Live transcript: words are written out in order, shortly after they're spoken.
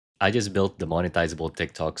I just built the Monetizable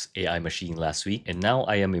TikTok's AI machine last week, and now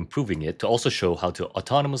I am improving it to also show how to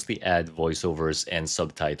autonomously add voiceovers and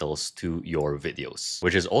subtitles to your videos,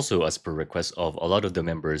 which is also as per request of a lot of the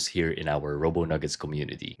members here in our RoboNuggets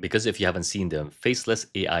community. Because if you haven't seen them, faceless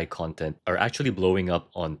AI content are actually blowing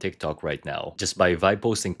up on TikTok right now, just by vibe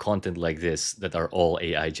posting content like this that are all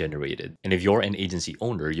AI generated. And if you're an agency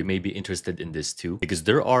owner, you may be interested in this too, because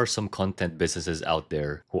there are some content businesses out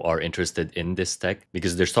there who are interested in this tech,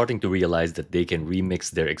 because they're starting to realize that they can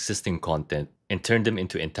remix their existing content and turn them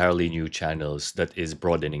into entirely new channels that is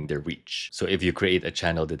broadening their reach. So if you create a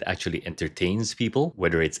channel that actually entertains people,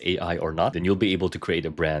 whether it's AI or not, then you'll be able to create a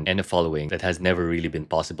brand and a following that has never really been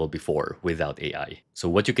possible before without AI. So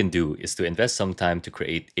what you can do is to invest some time to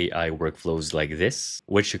create AI workflows like this,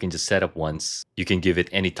 which you can just set up once. You can give it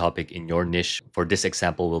any topic in your niche. For this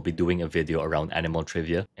example, we'll be doing a video around animal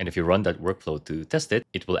trivia. And if you run that workflow to test it,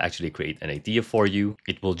 it will actually create an idea for you.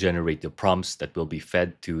 It will generate the prompts that will be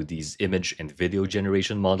fed to these image and video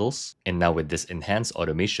generation models. And now with this enhanced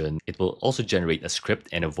automation, it will also generate a script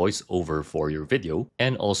and a voiceover for your video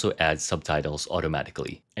and also add subtitles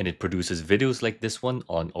automatically. And it produces videos like this one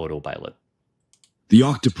on autopilot. The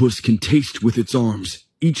octopus can taste with its arms.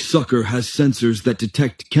 Each sucker has sensors that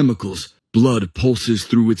detect chemicals. Blood pulses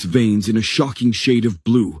through its veins in a shocking shade of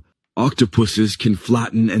blue. Octopuses can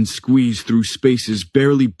flatten and squeeze through spaces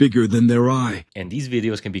barely bigger than their eye. And these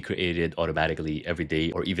videos can be created automatically every day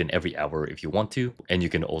or even every hour if you want to. And you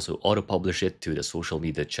can also auto-publish it to the social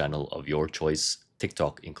media channel of your choice,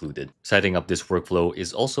 TikTok included. Setting up this workflow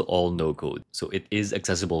is also all no-code, so it is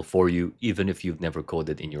accessible for you even if you've never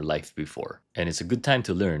coded in your life before. And it's a good time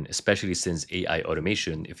to learn, especially since AI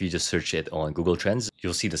automation, if you just search it on Google Trends,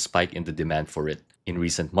 you'll see the spike in the demand for it in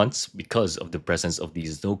recent months because of the presence of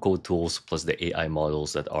these no-code tools plus the AI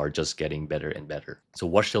models that are just getting better and better. So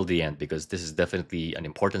watch till the end because this is definitely an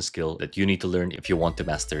important skill that you need to learn if you want to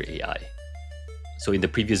master AI. So in the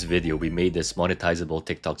previous video, we made this monetizable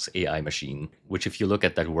TikTok's AI machine, which if you look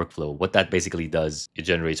at that workflow, what that basically does, it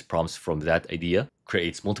generates prompts from that idea,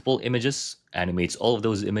 creates multiple images, animates all of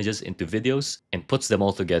those images into videos, and puts them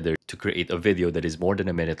all together to create a video that is more than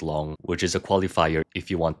a minute long, which is a qualifier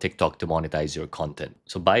if you want TikTok to monetize your content.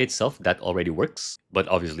 So by itself, that already works. But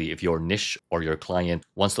obviously, if your niche or your client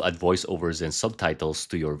wants to add voiceovers and subtitles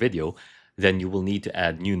to your video, then you will need to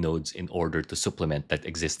add new nodes in order to supplement that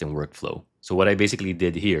existing workflow. So what I basically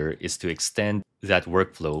did here is to extend that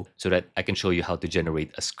workflow so that I can show you how to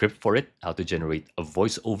generate a script for it, how to generate a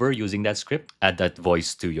voiceover using that script, add that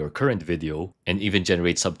voice to your current video, and even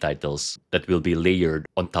generate subtitles that will be layered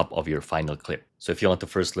on top of your final clip. So if you want to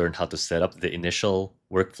first learn how to set up the initial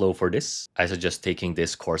workflow for this, I suggest taking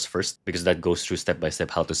this course first because that goes through step by step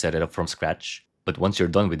how to set it up from scratch. But once you're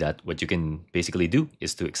done with that, what you can basically do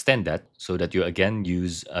is to extend that so that you again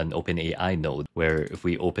use an OpenAI node, where if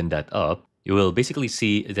we open that up, you will basically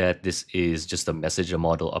see that this is just a message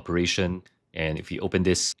model operation. And if we open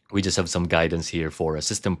this, we just have some guidance here for a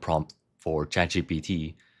system prompt for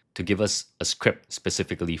ChatGPT to give us a script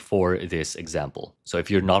specifically for this example. So if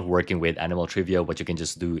you're not working with animal trivia, what you can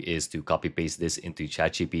just do is to copy paste this into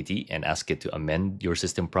ChatGPT and ask it to amend your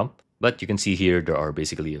system prompt. But you can see here, there are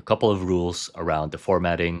basically a couple of rules around the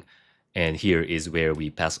formatting. And here is where we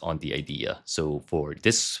pass on the idea. So for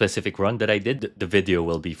this specific run that I did, the video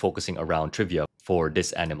will be focusing around trivia for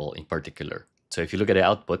this animal in particular. So if you look at the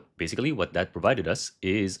output, basically what that provided us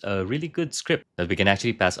is a really good script that we can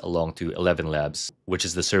actually pass along to n8n, which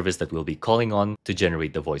is the service that we'll be calling on to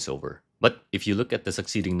generate the voiceover. But if you look at the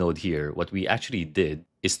succeeding node here, what we actually did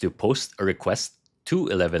is to post a request to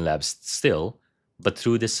n8n still, but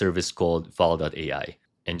through this service called fal.ai.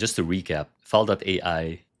 And just to recap,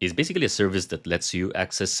 fal.ai is basically a service that lets you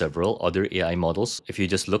access several other AI models. If you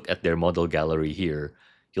just look at their model gallery here,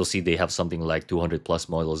 you'll see they have something like 200 plus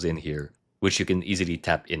models in here, which you can easily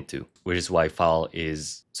tap into, which is why FAL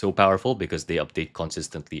is so powerful because they update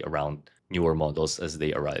consistently around newer models as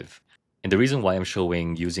they arrive. And the reason why I'm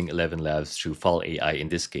showing using n8n through FAL AI in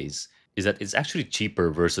this case is that it's actually cheaper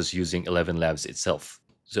versus using n8n itself.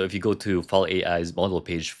 So if you go to FAL AI's model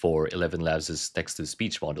page for n8n's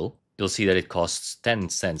text-to-speech model, you'll see that it costs 10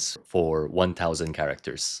 cents for 1,000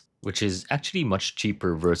 characters, which is actually much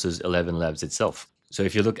cheaper versus n8n itself. So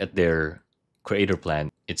if you look at their creator plan,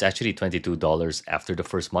 it's actually $22 after the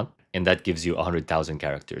first month, and that gives you 100,000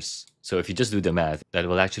 characters. So if you just do the math, that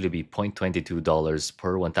will actually be $0.22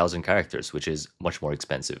 per 1,000 characters, which is much more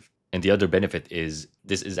expensive. And the other benefit is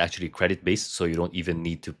this is actually credit-based, so you don't even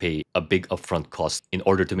need to pay a big upfront cost in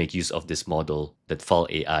order to make use of this model that FAL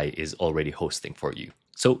AI is already hosting for you.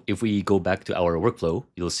 So if we go back to our workflow,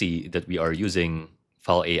 you'll see that we are using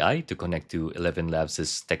File AI to connect to 11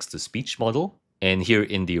 Labs' text-to-speech model. And here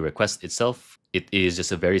in the request itself, it is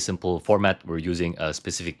just a very simple format. We're using a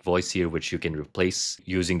specific voice here, which you can replace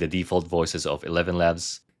using the default voices of 11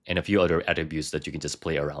 Labs and a few other attributes that you can just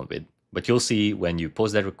play around with. But you'll see when you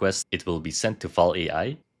post that request, it will be sent to File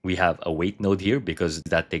AI. We have a wait node here because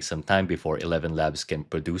that takes some time before 11 Labs can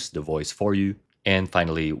produce the voice for you. And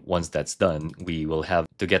finally, once that's done, we will have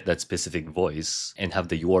to get that specific voice and have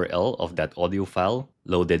the URL of that audio file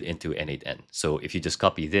loaded into n8n. So if you just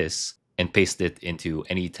copy this and paste it into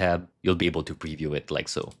any tab, you'll be able to preview it like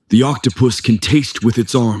so. The octopus can taste with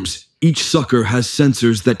its arms. Each sucker has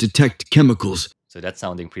sensors that detect chemicals. So that's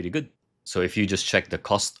sounding pretty good. So if you just check the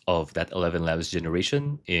cost of that 11 Labs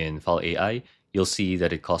generation in File AI, you'll see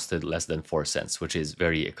that it costed less than 4 cents, which is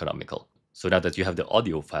very economical. So now that you have the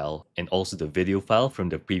audio file and also the video file from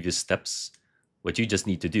the previous steps, what you just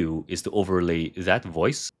need to do is to overlay that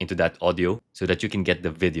voice into that audio so that you can get the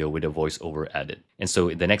video with a voiceover added. And so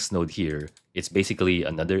in the next node here, it's basically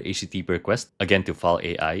another HTTP request, again to File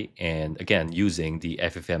AI, and again using the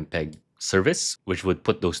FFmpeg service, which would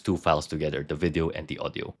put those two files together, the video and the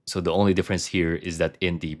audio. So the only difference here is that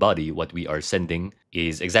in the body, what we are sending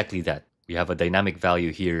is exactly that. We have a dynamic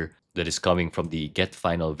value here that is coming from the get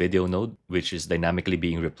final video node, which is dynamically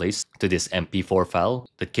being replaced to this MP4 file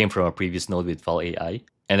that came from a previous node with File AI.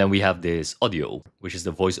 And then we have this audio, which is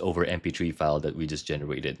the voice over MP3 file that we just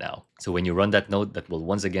generated now. So when you run that node, that will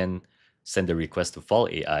once again send a request to File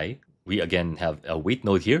AI. We again have a wait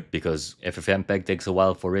node here because FFmpeg takes a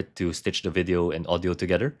while for it to stitch the video and audio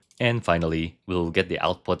together. And finally, we'll get the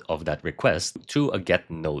output of that request through a get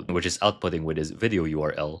node, which is outputting with this video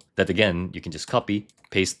URL that again, you can just copy,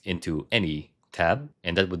 paste into any tab,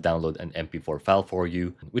 and that would download an MP4 file for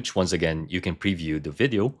you, which once again, you can preview the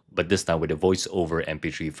video, but this time with a voice over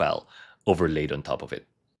MP3 file overlaid on top of it.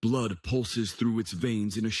 Blood pulses through its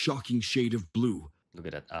veins in a shocking shade of blue. Look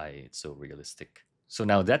at that eye, it's so realistic. So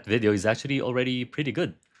now that video is actually already pretty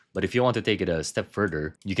good. But if you want to take it a step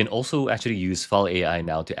further, you can also actually use File AI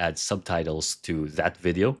now to add subtitles to that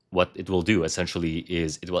video. What it will do essentially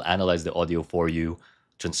is it will analyze the audio for you,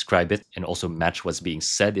 transcribe it, and also match what's being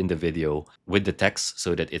said in the video with the text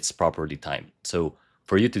so that it's properly timed. So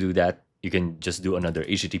for you to do that, you can just do another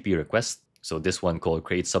HTTP request. So this one called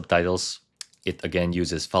create subtitles. It again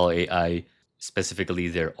uses File AI, specifically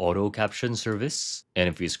their auto caption service. And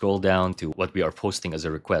if we scroll down to what we are posting as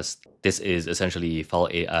a request, this is essentially File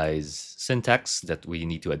AI's syntax that we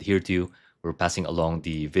need to adhere to. We're passing along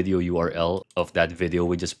the video URL of that video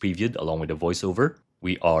we just previewed along with the voiceover.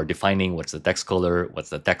 We are defining what's the text color, what's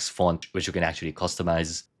the text font, which you can actually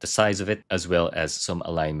customize the size of it, as well as some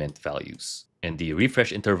alignment values. And the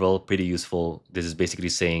refresh interval, pretty useful. This is basically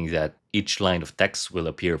saying that each line of text will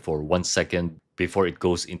appear for 1 second before it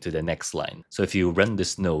goes into the next line. So if you run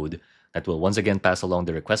this node, that will once again pass along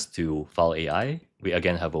the request to File AI. We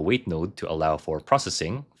again have a wait node to allow for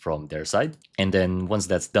processing from their side. And then once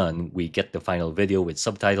that's done, we get the final video with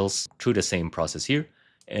subtitles through the same process here.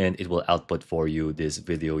 And it will output for you this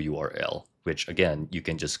video URL, which again, you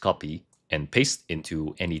can just copy and paste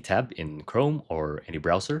into any tab in Chrome or any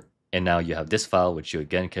browser. And now you have this file, which you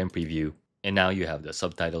again can preview. And now you have the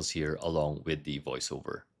subtitles here along with the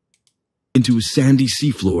voiceover. Into a sandy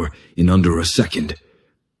seafloor in under a second.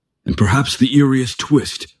 And perhaps the eeriest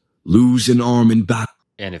twist, lose an arm in battle.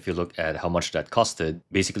 And if you look at how much that costed,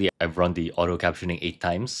 basically I've run the auto captioning 8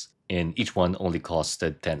 times and each one only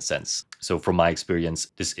costed 10 cents. So from my experience,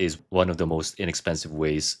 this is one of the most inexpensive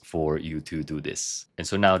ways for you to do this. And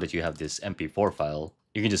so now that you have this MP4 file,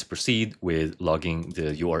 you can just proceed with logging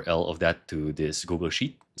the URL of that to this Google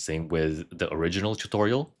Sheet. Same with the original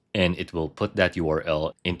tutorial. And it will put that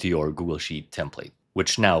URL into your Google Sheet template.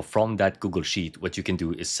 Which now, from that Google Sheet, what you can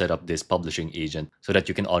do is set up this publishing agent so that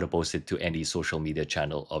you can auto-post it to any social media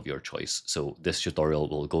channel of your choice. So this tutorial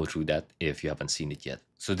will go through that if you haven't seen it yet.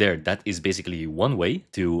 So there, that is basically one way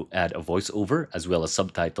to add a voiceover as well as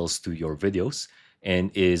subtitles to your videos,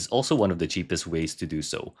 and is also one of the cheapest ways to do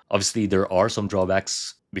so. Obviously, there are some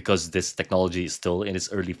drawbacks because this technology is still in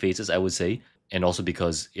its early phases, I would say, and also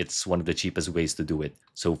because it's one of the cheapest ways to do it.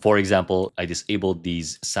 So for example, I disabled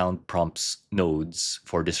these sound prompts nodes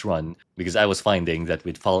for this run because I was finding that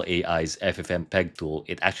with File AI's FFmpeg tool,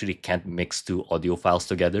 it actually can't mix two audio files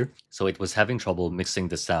together. So it was having trouble mixing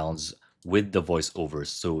the sounds with the voiceovers,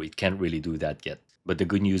 so it can't really do that yet. But the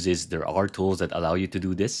good news is there are tools that allow you to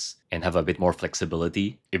do this and have a bit more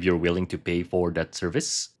flexibility if you're willing to pay for that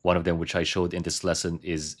service. One of them, which I showed in this lesson,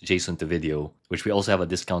 is JSON to video, which we also have a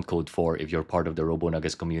discount code for if you're part of the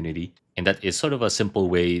RoboNuggets community. And that is sort of a simple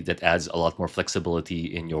way that adds a lot more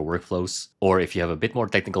flexibility in your workflows. Or if you have a bit more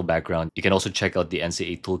technical background, you can also check out the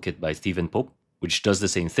NC8 toolkit by Stephen Pope, which does the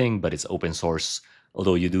same thing, but it's open source,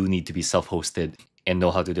 although you do need to be self-hosted and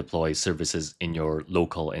know how to deploy services in your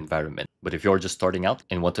local environment. But if you're just starting out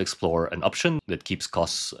and want to explore an option that keeps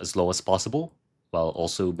costs as low as possible while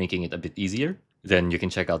also making it a bit easier, then you can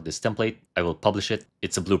check out this template. I will publish it.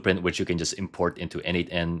 It's a blueprint which you can just import into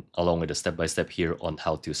n8n along with a step-by-step here on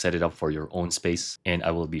how to set it up for your own space. And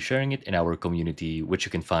I will be sharing it in our community, which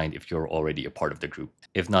you can find if you're already a part of the group.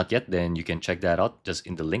 If not yet, then you can check that out just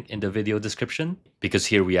in the link in the video description, because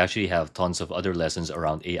here we actually have tons of other lessons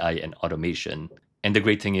around AI and automation. And the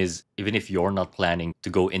great thing is, even if you're not planning to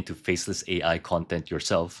go into faceless AI content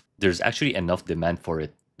yourself, there's actually enough demand for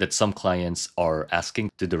it that some clients are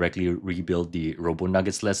asking to directly rebuild the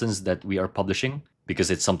RoboNuggets lessons that we are publishing,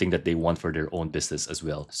 because it's something that they want for their own business as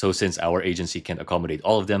well. So since our agency can accommodate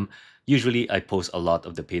all of them, usually I post a lot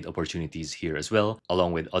of the paid opportunities here as well,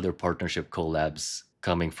 along with other partnership collabs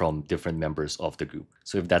coming from different members of the group.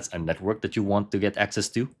 So if that's a network that you want to get access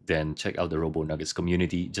to, then check out the RoboNuggets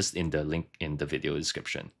community just in the link in the video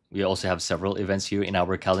description. We also have several events here in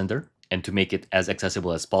our calendar. And to make it as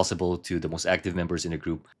accessible as possible to the most active members in the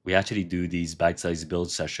group, we actually do these bite-sized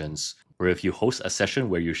build sessions where if you host a session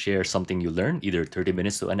where you share something you learn, either 30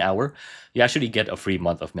 minutes to an hour, you actually get a free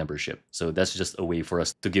month of membership. So that's just a way for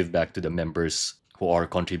us to give back to the members who are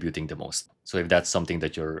contributing the most. So if that's something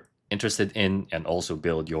that you're interested in and also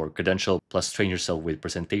build your credential plus train yourself with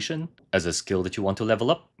presentation as a skill that you want to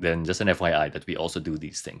level up, then just an FYI that we also do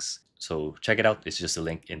these things. So check it out. It's just a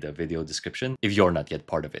link in the video description if you're not yet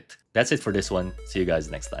part of it. That's it for this one. See you guys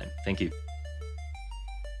next time. Thank you.